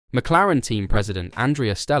McLaren team president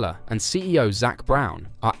Andrea Stella and CEO Zak Brown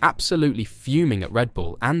are absolutely fuming at Red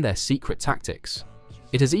Bull and their secret tactics.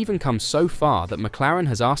 It has even come so far that McLaren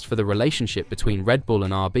has asked for the relationship between Red Bull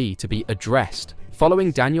and RB to be addressed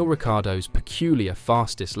following Daniel Ricciardo's peculiar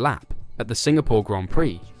fastest lap at the Singapore Grand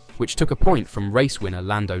Prix, which took a point from race winner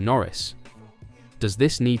Lando Norris. Does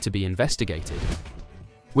this need to be investigated?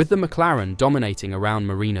 With the McLaren dominating around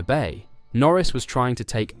Marina Bay, Norris was trying to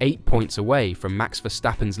take 8 points away from Max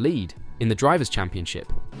Verstappen's lead in the Drivers' Championship,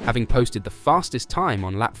 having posted the fastest time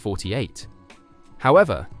on lap 48.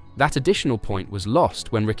 However, that additional point was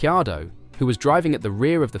lost when Ricciardo, who was driving at the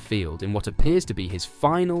rear of the field in what appears to be his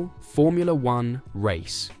final Formula One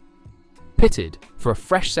race, pitted for a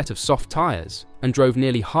fresh set of soft tyres and drove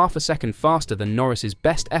nearly half a second faster than Norris's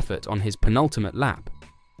best effort on his penultimate lap.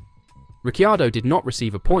 Ricciardo did not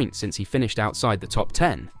receive a point since he finished outside the top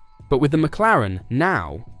 10, but with the McLaren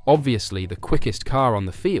now obviously the quickest car on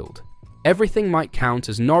the field, everything might count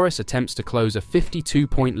as Norris attempts to close a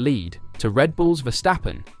 52-point lead to Red Bull's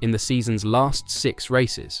Verstappen in the season's last 6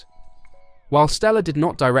 races. While Stella did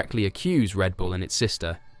not directly accuse Red Bull and its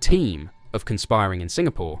sister team of conspiring in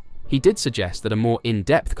Singapore, he did suggest that a more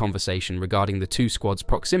in-depth conversation regarding the two squads'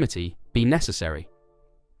 proximity be necessary.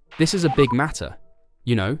 This is a big matter.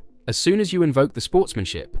 You know, as soon as you invoke the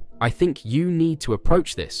sportsmanship, I think you need to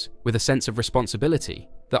approach this with a sense of responsibility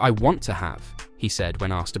that I want to have, he said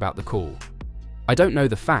when asked about the call. I don't know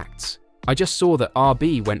the facts. I just saw that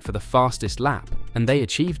RB went for the fastest lap and they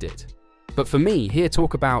achieved it. But for me, here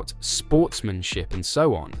talk about sportsmanship and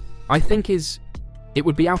so on, I think it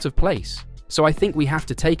would be out of place. So I think we have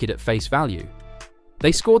to take it at face value.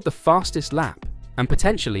 They scored the fastest lap, and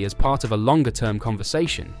potentially as part of a longer-term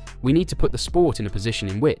conversation, we need to put the sport in a position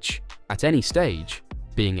in which, at any stage,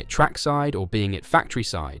 being it trackside or being it factory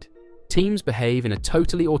side, teams behave in a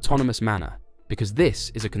totally autonomous manner, because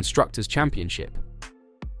this is a Constructors' Championship.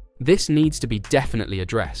 This needs to be definitely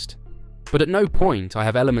addressed. But at no point I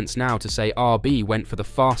have elements now to say RB went for the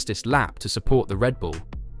fastest lap to support the Red Bull.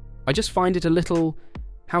 I just find it a little,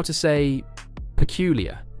 how to say,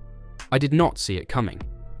 peculiar. I did not see it coming.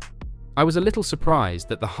 I was a little surprised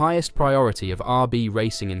that the highest priority of RB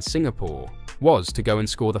racing in Singapore was to go and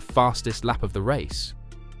score the fastest lap of the race.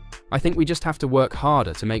 I think we just have to work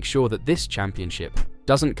harder to make sure that this championship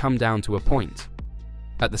doesn't come down to a point.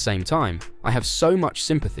 At the same time, I have so much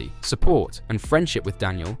sympathy, support, and friendship with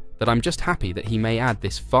Daniel that I'm just happy that he may add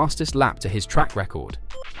this fastest lap to his track record.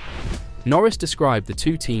 Norris described the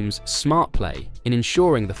two teams' smart play in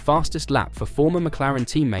ensuring the fastest lap for former McLaren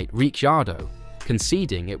teammate Ricciardo,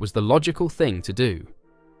 conceding it was the logical thing to do.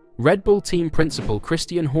 Red Bull team principal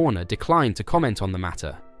Christian Horner declined to comment on the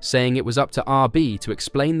matter, saying it was up to RB to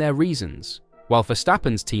explain their reasons, while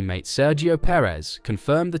Verstappen's teammate Sergio Perez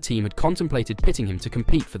confirmed the team had contemplated pitting him to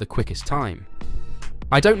compete for the quickest time.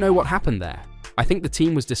 I don't know what happened there. I think the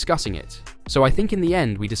team was discussing it, so I think in the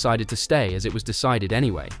end we decided to stay as it was decided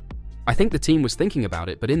anyway. I think the team was thinking about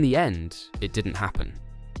it, but in the end, it didn't happen,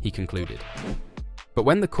 he concluded. But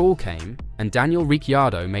when the call came, and Daniel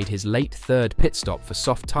Ricciardo made his late third pit stop for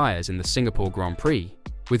soft tyres in the Singapore Grand Prix,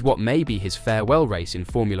 with what may be his farewell race in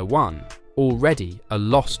Formula One, already a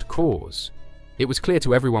lost cause, it was clear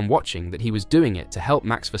to everyone watching that he was doing it to help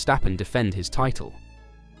Max Verstappen defend his title.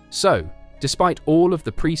 So, despite all of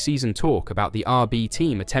the pre-season talk about the RB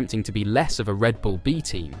team attempting to be less of a Red Bull B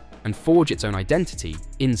team and forge its own identity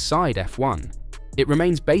inside F1, it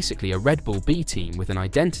remains basically a Red Bull B team with an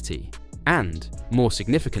identity and, more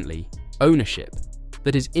significantly, ownership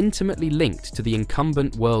that is intimately linked to the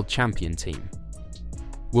incumbent world champion team.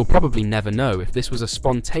 We'll probably never know if this was a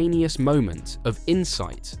spontaneous moment of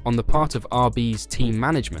insight on the part of RB's team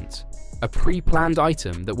management, a pre-planned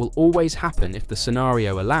item that will always happen if the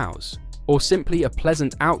scenario allows, or simply a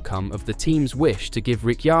pleasant outcome of the team's wish to give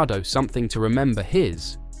Ricciardo something to remember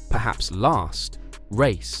his, perhaps last,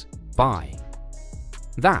 race by.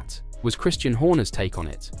 That was Christian Horner's take on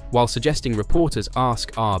it, while suggesting reporters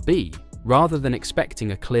ask RB rather than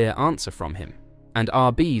expecting a clear answer from him, and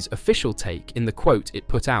RB's official take in the quote it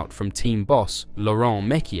put out from team boss Laurent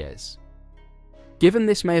Mekies. Given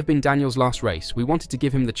this may have been Daniel's last race, we wanted to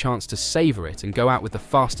give him the chance to savour it and go out with the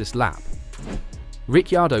fastest lap.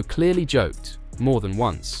 Ricciardo clearly joked, more than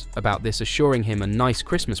once, about this, assuring him a nice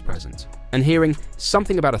Christmas present, and hearing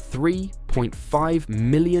something about a $3.5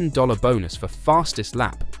 million bonus for fastest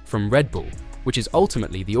lap from Red Bull, which is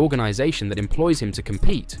ultimately the organisation that employs him to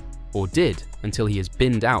compete, or did until he is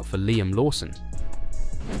binned out for Liam Lawson.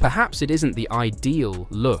 Perhaps it isn't the ideal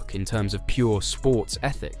look in terms of pure sports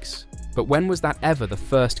ethics, but when was that ever the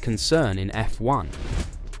first concern in F1?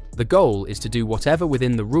 The goal is to do whatever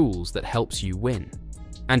within the rules that helps you win.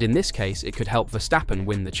 and in this case it could help Verstappen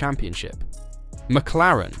win the championship.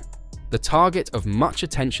 McLaren, the target of much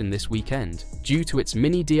attention this weekend due to its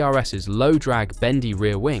Mini DRS's low-drag bendy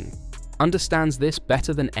rear wing, understands this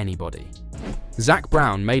better than anybody. Zak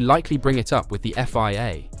Brown may likely bring it up with the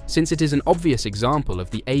FIA, since it is an obvious example of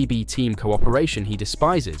the AB team cooperation he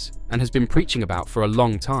despises and has been preaching about for a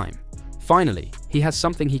long time. Finally, he has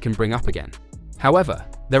something he can bring up again. However,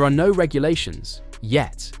 there are no regulations,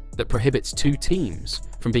 yet, that prohibits two teams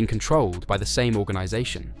from being controlled by the same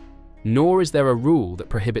organization. Nor is there a rule that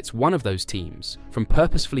prohibits one of those teams from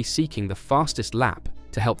purposefully seeking the fastest lap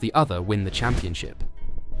to help the other win the championship.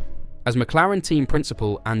 As McLaren team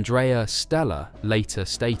principal Andrea Stella later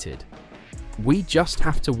stated, "We just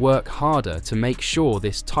have to work harder to make sure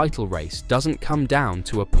this title race doesn't come down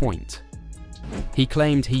to a point." He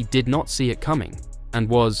claimed he did not see it coming and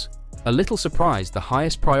was a little surprised the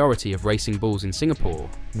highest priority of racing bulls in Singapore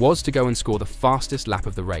was to go and score the fastest lap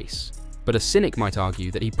of the race. But a cynic might argue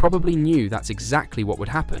that he probably knew that's exactly what would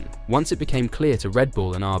happen once it became clear to Red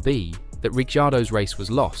Bull and RB that Ricciardo's race was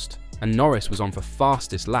lost and Norris was on for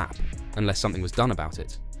fastest lap unless something was done about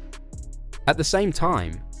it. At the same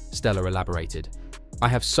time, Stella elaborated, "I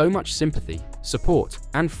have so much sympathy, support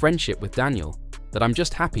and friendship with Daniel that I'm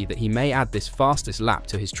just happy that he may add this fastest lap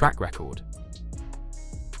to his track record."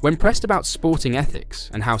 When pressed about sporting ethics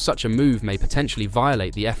and how such a move may potentially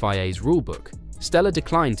violate the FIA's rulebook, Stella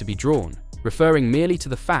declined to be drawn, referring merely to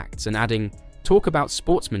the facts and adding, "Talk about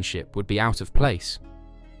sportsmanship would be out of place."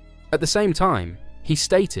 At the same time, he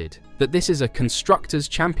stated that this is a constructors'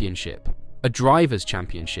 championship, a drivers'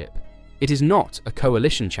 championship. It is not a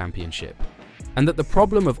coalition championship, and that the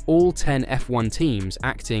problem of all 10 F1 teams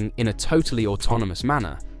acting in a totally autonomous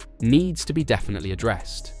manner needs to be definitely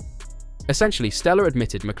addressed. Essentially, Stella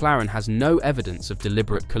admitted McLaren has no evidence of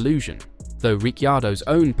deliberate collusion, though Ricciardo's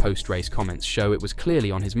own post-race comments show it was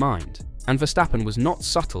clearly on his mind, and Verstappen was not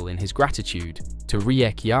subtle in his gratitude to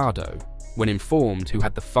Ricciardo when informed who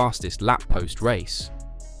had the fastest lap post-race.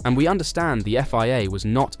 And we understand the FIA was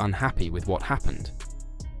not unhappy with what happened.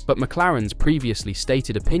 But McLaren's previously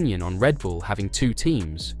stated opinion on Red Bull having two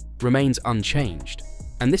teams remains unchanged,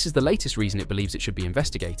 and this is the latest reason it believes it should be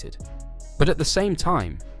investigated. But at the same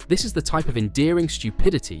time, this is the type of endearing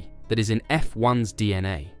stupidity that is in F1's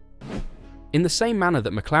DNA. In the same manner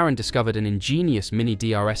that McLaren discovered an ingenious Mini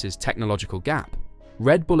DRS's technological gap,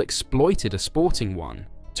 Red Bull exploited a sporting one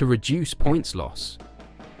to reduce points loss.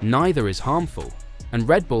 Neither is harmful, and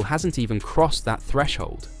Red Bull hasn't even crossed that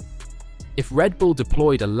threshold. If Red Bull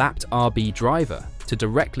deployed a lapped RB driver to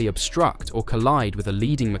directly obstruct or collide with a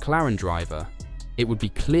leading McLaren driver, it would be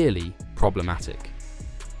clearly problematic.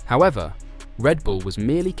 However, Red Bull was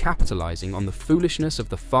merely capitalizing on the foolishness of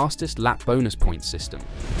the fastest lap bonus points system.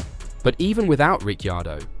 But even without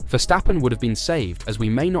Ricciardo, Verstappen would have been saved, as we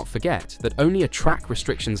may not forget that only a track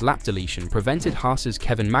restrictions lap deletion prevented Haas's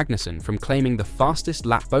Kevin Magnussen from claiming the fastest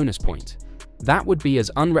lap bonus point. That would be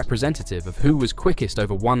as unrepresentative of who was quickest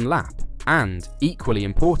over one lap, and equally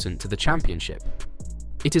important to the championship.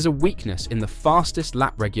 It is a weakness in the fastest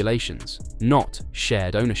lap regulations, not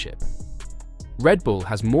shared ownership. Red Bull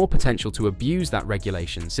has more potential to abuse that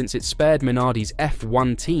regulation since it spared Minardi's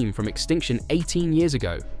F1 team from extinction 18 years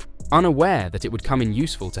ago, unaware that it would come in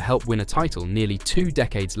useful to help win a title nearly 2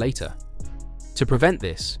 decades later. To prevent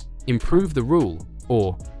this, improve the rule,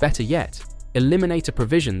 or, better yet, eliminate a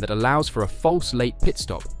provision that allows for a false late pit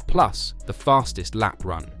stop plus the fastest lap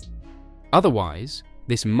run. Otherwise,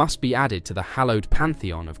 this must be added to the hallowed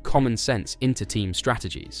pantheon of common sense inter-team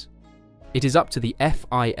strategies. It is up to the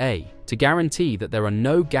FIA to guarantee that there are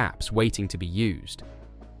no gaps waiting to be used.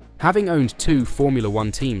 Having owned 2 Formula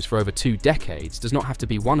 1 teams for over 2 decades does not have to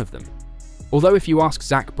be one of them. Although if you ask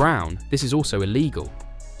Zak Brown, this is also illegal.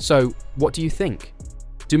 So, what do you think?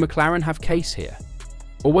 Do McLaren have case here?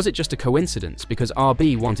 Or was it just a coincidence because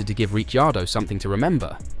RB wanted to give Ricciardo something to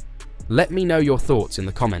remember? Let me know your thoughts in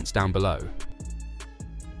the comments down below.